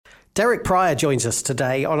Derek Pryor joins us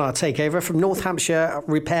today on our takeover from North Hampshire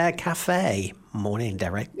Repair Cafe. Morning,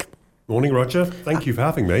 Derek. Morning, Roger. Thank you for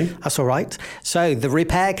having me. That's all right. So, the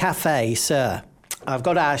Repair Cafe, sir. I've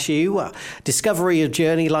got to ask you, discovery of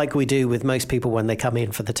journey like we do with most people when they come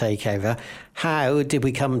in for the takeover. How did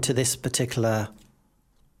we come to this particular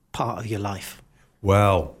part of your life?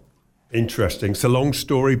 Well, interesting. It's a long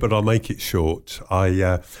story, but I'll make it short.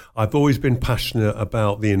 I've always been passionate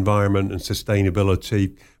about the environment and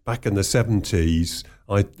sustainability. Back in the 70s,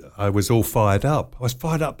 I was all fired up. I was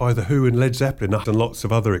fired up by The Who and Led Zeppelin and lots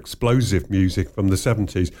of other explosive music from the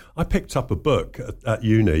 70s. I picked up a book at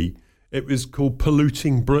uni. It was called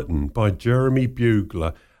Polluting Britain by Jeremy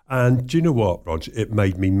Bugler. And do you know what, Roger? It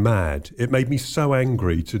made me mad. It made me so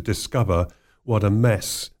angry to discover what a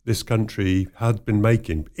mess this country had been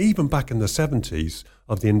making, even back in the 70s,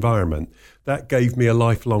 of the environment. That gave me a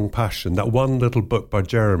lifelong passion. That one little book by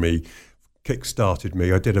Jeremy kick-started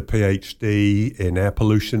me. I did a PhD in air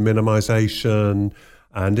pollution minimisation,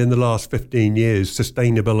 and in the last 15 years,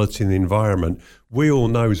 sustainability in the environment, we all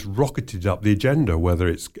know, has rocketed up the agenda, whether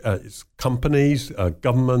it's companies,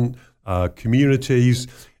 government, communities,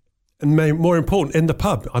 and more important, in the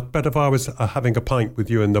pub. I bet if I was having a pint with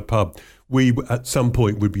you in the pub, we at some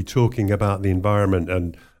point would be talking about the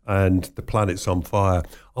environment and the planet's on fire.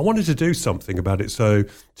 I wanted to do something about it. So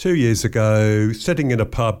 2 years ago, sitting in a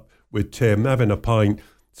pub with Tim, having a pint,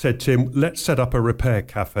 said, Tim, let's set up a repair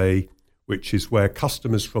cafe, which is where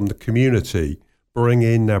customers from the community bring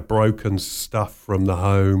in their broken stuff from the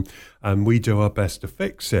home, and we do our best to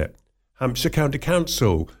fix it. Hampshire County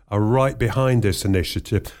Council are right behind this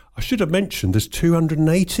initiative. I should have mentioned there's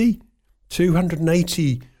 280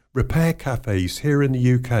 repair cafes here in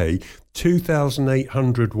the UK,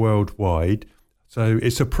 2,800 worldwide. So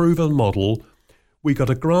it's a proven model. We got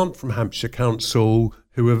a grant from Hampshire Council,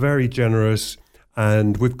 who are very generous,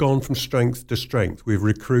 and we've gone from strength to strength. We've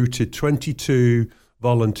recruited 22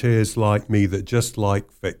 volunteers like me that just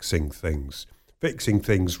like fixing things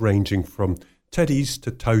ranging from teddies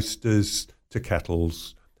to toasters to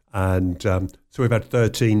kettles. And so we've had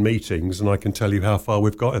 13 meetings, and I can tell you how far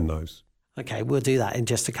we've got in those. Okay, we'll do that in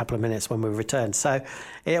just a couple of minutes when we return. So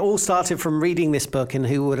it all started from reading this book, and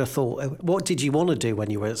who would have thought, what did you want to do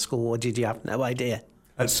when you were at school, or did you have no idea?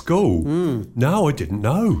 At school? No, I didn't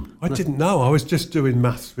know. I was just doing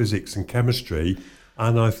maths, physics and chemistry,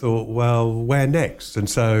 and I thought, well, where next? And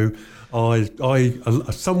so I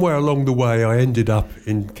somewhere along the way, I ended up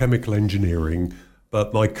in chemical engineering,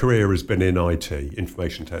 but my career has been in IT,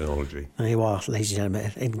 information technology. There you are, ladies and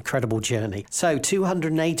gentlemen, incredible journey. So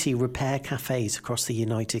 280 repair cafes across the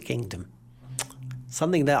United Kingdom.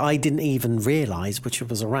 Something that I didn't even realise, which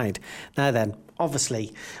was around. Now then,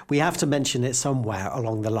 obviously, we have to mention it somewhere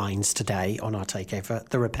along the lines today on our takeover,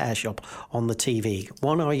 the repair shop on the TV.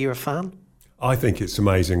 One, are you a fan? I think it's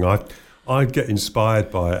amazing. I get inspired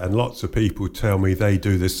by it, and lots of people tell me they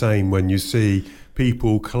do the same when you see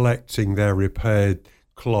people collecting their repaired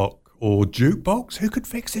clock or jukebox. Who could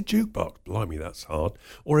fix a jukebox? Blimey, that's hard.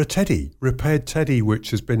 Or a repaired teddy,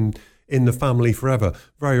 which has been in the family forever.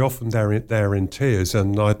 Very often they're in tears,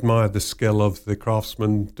 and I admire the skill of the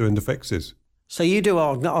craftsman doing the fixes. So you do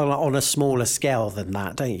on a smaller scale than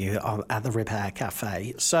that, don't you, at the Repair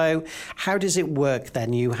Cafe? So how does it work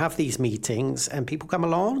then? You have these meetings and people come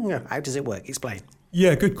along? How does it work? Explain.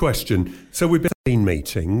 Yeah, good question. So we've been 13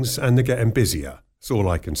 meetings, and they're getting busier. That's all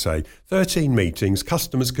I can say. 13 meetings.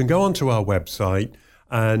 Customers can go onto our website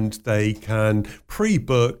and they can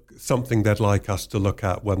pre-book something they'd like us to look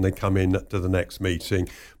at when they come in to the next meeting.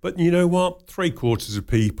 But you know what? 3/4 of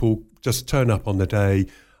people just turn up on the day,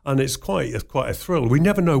 and it's quite a thrill. We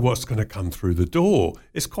never know what's going to come through the door.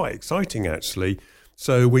 It's quite exciting, actually.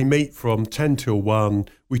 So we meet from 10 till 1.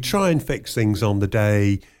 We try and fix things on the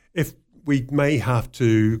day. If we may have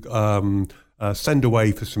to send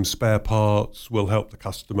away for some spare parts, we'll help the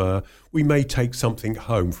customer. We may take something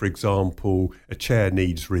home. For example, a chair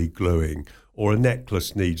needs re-gluing, or a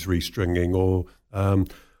necklace needs restringing, or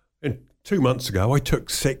 2 months ago I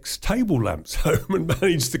took 6 table lamps home and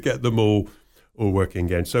managed to get them all working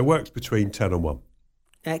again. So it works between 10 and 1.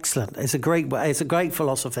 Excellent. It's a great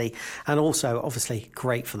philosophy, and also obviously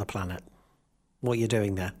great for the planet, what you're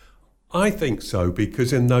doing there. I think so,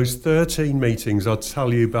 because in those 13 meetings, I'll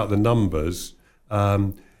tell you about the numbers.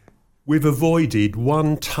 We've avoided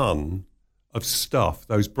 1 ton of stuff,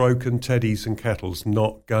 those broken teddies and kettles,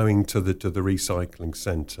 not going to the recycling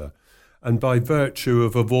centre. And by virtue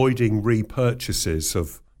of avoiding repurchases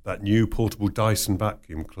of that new portable Dyson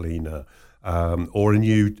vacuum cleaner, or a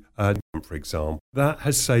new, for example, that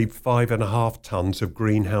has saved 5.5 tonnes of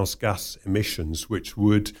greenhouse gas emissions, which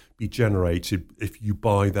would be generated if you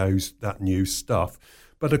buy that new stuff.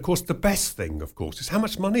 But of course, the best thing, of course, is how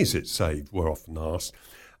much money is it saved, we're often asked.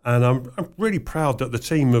 And I'm really proud that the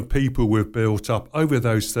team of people we've built up over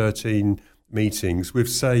those 13 meetings, we've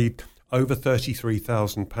saved over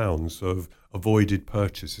 £33,000 of avoided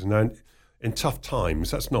purchases. Now, in tough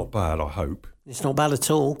times, that's not bad, I hope. It's not bad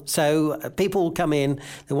at all. So people come in,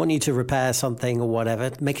 they want you to repair something or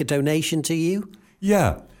whatever, make a donation to you?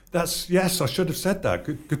 Yeah, yes, I should have said that.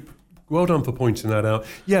 Good. Well done for pointing that out.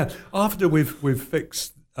 Yeah, after we've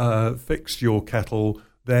fixed your kettle,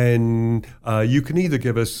 then you can either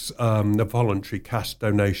give us a voluntary cash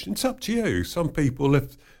donation. It's up to you. Some people,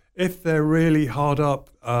 if they're really hard up,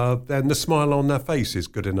 then the smile on their face is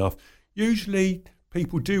good enough. Usually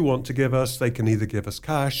people do want to give us, they can either give us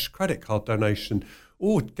cash, credit card donation,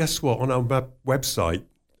 or guess what, on our website,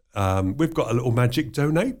 we've got a little magic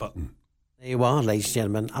donate button. There you are, ladies and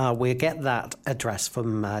gentlemen. We'll get that address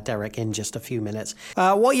from Derek in just a few minutes.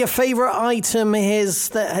 What your favourite item is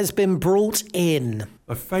that has been brought in?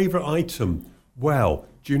 My favourite item? Well,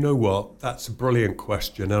 do you know what? That's a brilliant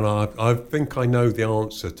question, and I think I know the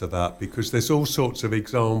answer to that, because there's all sorts of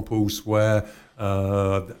examples where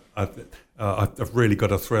I've really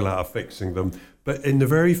got a thrill out of fixing them. But in the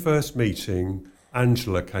very first meeting,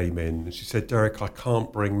 Angela came in and she said, Derek, I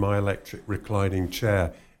can't bring my electric reclining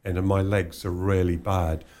chair in and my legs are really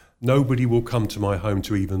bad. Nobody will come to my home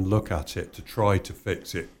to even look at it, to try to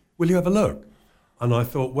fix it. Will you have a look? And I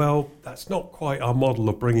thought, well, that's not quite our model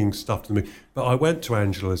of bringing stuff to me. But I went to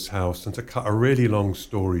Angela's house, and to cut a really long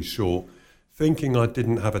story short, thinking I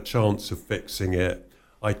didn't have a chance of fixing it,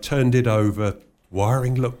 I turned it over.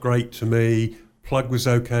 Wiring looked great to me. Plug was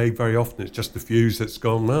okay. Very often it's just the fuse that's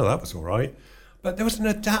gone. No, that was all right. But there was an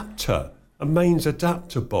adapter, a mains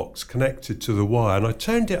adapter box connected to the wire, and I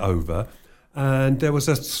turned it over and there was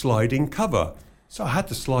a sliding cover. So I had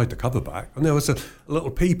to slide the cover back, and there was a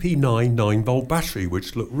little PP9 9-volt battery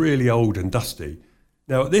which looked really old and dusty.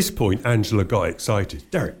 Now at this point Angela got excited.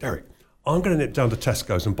 Derek, I'm going to nip down to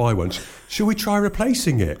Tesco's and buy one. Shall we try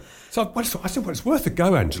replacing it? So I said, well, it's worth a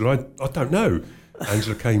go, Angela. I don't know.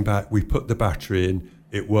 Angela came back, we put the battery in,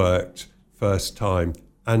 it worked, first time.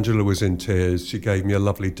 Angela was in tears. She gave me a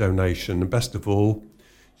lovely donation, and best of all,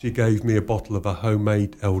 she gave me a bottle of a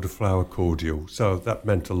homemade elderflower cordial. So that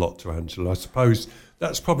meant a lot to Angela. I suppose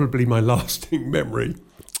that's probably my lasting memory.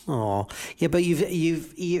 Oh, yeah, but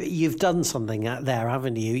you've done something there,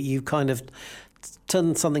 haven't you? You've kind of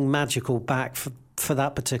done something magical back for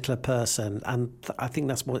that particular person, and I think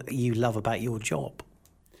that's what you love about your job.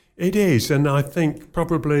 It is, and I think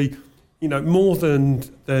probably, more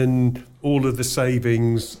than all of the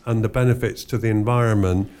savings and the benefits to the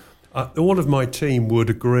environment, all of my team would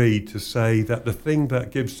agree to say that the thing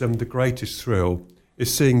that gives them the greatest thrill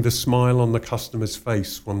is seeing the smile on the customer's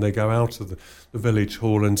face when they go out of the village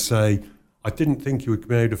hall and say, I didn't think you would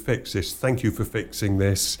be able to fix this. Thank you for fixing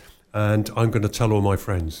this. And I'm going to tell all my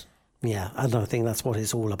friends. Yeah, and I think that's what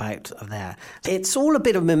it's all about there. It's all a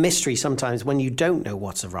bit of a mystery sometimes when you don't know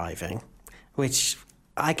what's arriving, which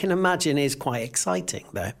I can imagine is quite exciting,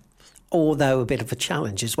 though, although a bit of a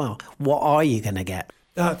challenge as well. What are you going to get?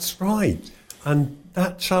 That's right. And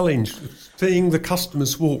that challenge, seeing the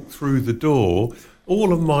customers walk through the door,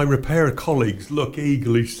 all of my repairer colleagues look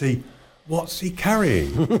eagerly to see, what's he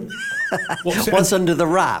carrying? What's under the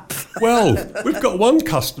wrap? Well, we've got one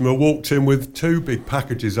customer walked in with 2 big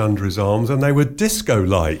packages under his arms, and they were disco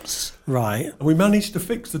lights. Right. And we managed to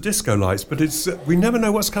fix the disco lights, but we never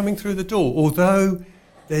know what's coming through the door. Although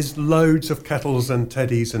there's loads of kettles and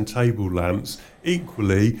teddies and table lamps,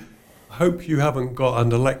 equally, I hope you haven't got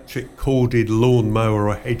an electric corded lawnmower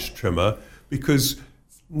or hedge trimmer, because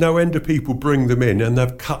no end of people bring them in and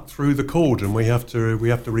they've cut through the cord, and we have to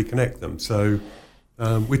reconnect them. So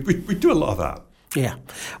we do a lot of that. Yeah,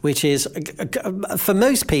 which is, for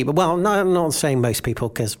most people, well, no, I'm not saying most people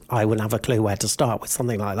because I wouldn't have a clue where to start with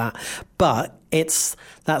something like that, but it's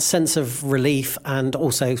that sense of relief and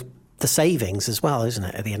also the savings as well, isn't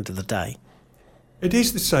it, at the end of the day? It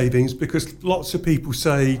is the savings, because lots of people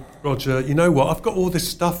say, Roger, you know what, I've got all this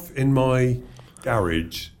stuff in my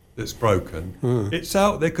garage that's broken. It's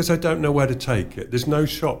out there because I don't know where to take it. There's no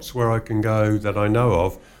shops where I can go that I know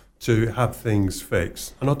of to have things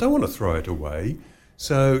fixed, and I don't want to throw it away.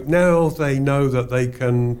 So now they know that they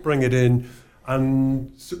can bring it in,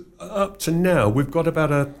 and up to now we've got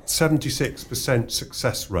about a 76%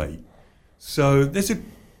 success rate. So there's a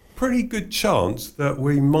pretty good chance that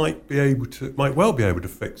we might well be able to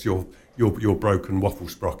fix your broken waffle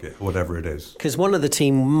sprocket or whatever it is. Because one of the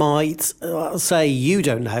team might say you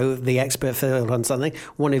don't know the expert field on something,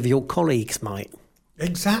 one of your colleagues might.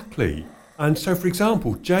 Exactly. And so, for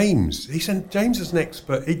example, James is an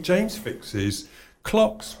expert. James fixes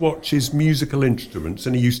clocks, watches, musical instruments,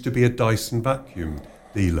 and he used to be a Dyson vacuum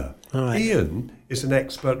dealer. Right. Ian is an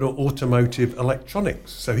expert in automotive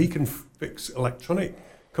electronics, so he can fix electronic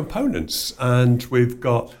components. And we've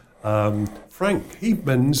got Frank. He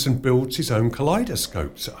mends and builds his own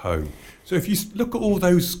kaleidoscopes at home. So if you look at all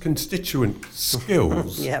those constituent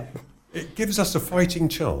skills, Yep. It gives us a fighting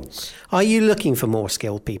chance. Are you looking for more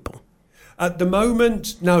skilled people? At the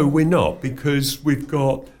moment, no, we're not, because we've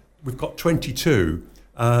got 22.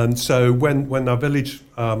 And so when our village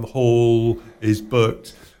hall is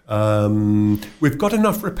booked, we've got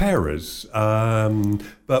enough repairers.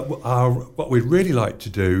 But what we'd really like to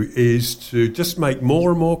do is to just make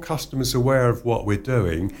more and more customers aware of what we're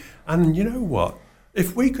doing. And you know what?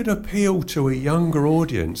 If we could appeal to a younger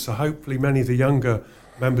audience, so hopefully many of the younger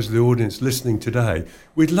members of the audience listening today,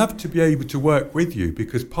 we'd love to be able to work with you,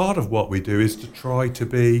 because part of what we do is to try to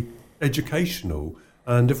be educational.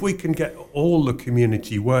 And if we can get all the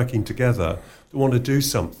community working together to want to do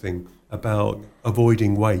something about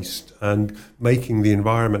avoiding waste and making the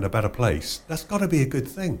environment a better place, that's got to be a good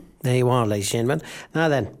thing. There you are, ladies and gentlemen. Now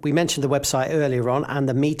then, we mentioned the website earlier on and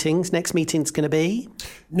the meetings. Next meeting's going to be?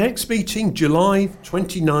 Next meeting, July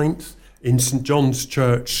 29th in St John's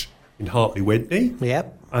Church in Hartley Wintney.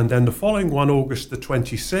 Yep. And then the following one, August the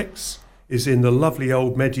 26th, is in the lovely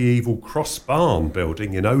old medieval Cross Barn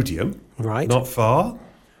building in Odium. Right. Not far.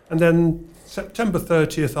 And then September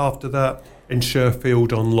 30th after that in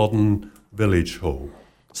Sherfield on Loddon Village Hall.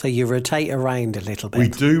 So you rotate around a little bit. We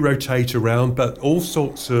do rotate around, but all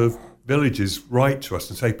sorts of villages write to us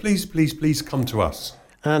and say, please, please, please come to us.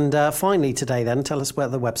 And finally today then, tell us where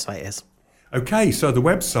the website is. Okay, so the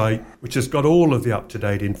website, which has got all of the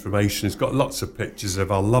up-to-date information, has got lots of pictures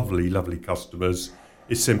of our lovely, lovely customers,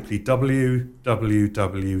 is simply www.nhrc.uk.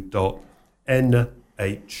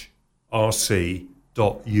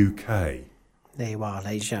 There you are,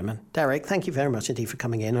 ladies and gentlemen. Derek, thank you very much indeed for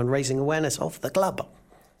coming in and raising awareness of the club.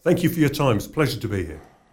 Thank you for your time. It's a pleasure to be here.